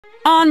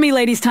On me,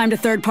 ladies. Time to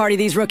third-party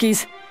these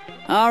rookies.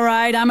 All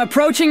right, I'm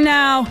approaching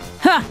now.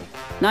 Ha!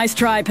 Nice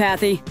try,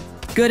 Pathy.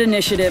 Good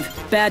initiative.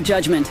 Bad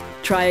judgment.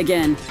 Try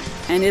again.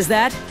 And is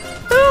that?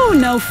 Ooh,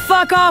 no,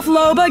 fuck off,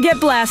 Loba. Get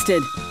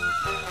blasted.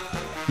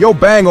 Yo,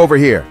 Bang over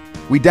here.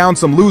 We downed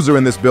some loser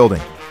in this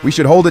building. We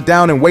should hold it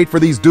down and wait for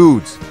these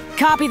dudes.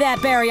 Copy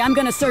that, Barry. I'm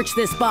gonna search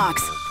this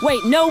box.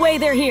 Wait, no way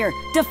they're here.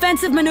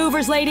 Defensive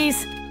maneuvers,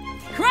 ladies.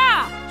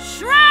 Kra!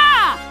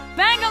 Shra!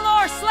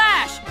 Bangalore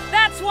slash!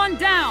 That's one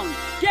down.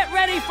 Get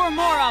ready for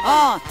more of them.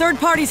 Ah, third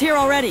party's here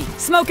already.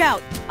 Smoke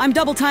out. I'm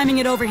double timing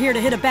it over here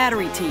to hit a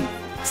battery team.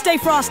 Stay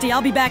frosty.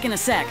 I'll be back in a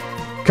sec.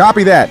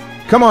 Copy that.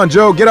 Come on,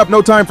 Joe. Get up.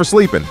 No time for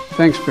sleeping.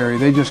 Thanks, Barry.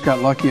 They just got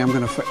lucky. I'm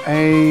gonna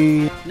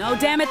No,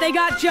 damn it. They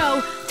got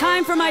Joe.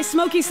 Time for my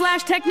smoky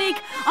slash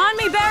technique. On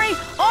me, Barry.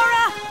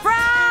 Aura!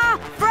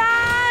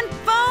 Fran!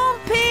 Foam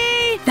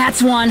pea!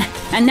 That's one.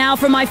 And now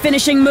for my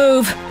finishing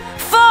move.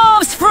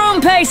 Fovs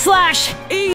Froompe slash!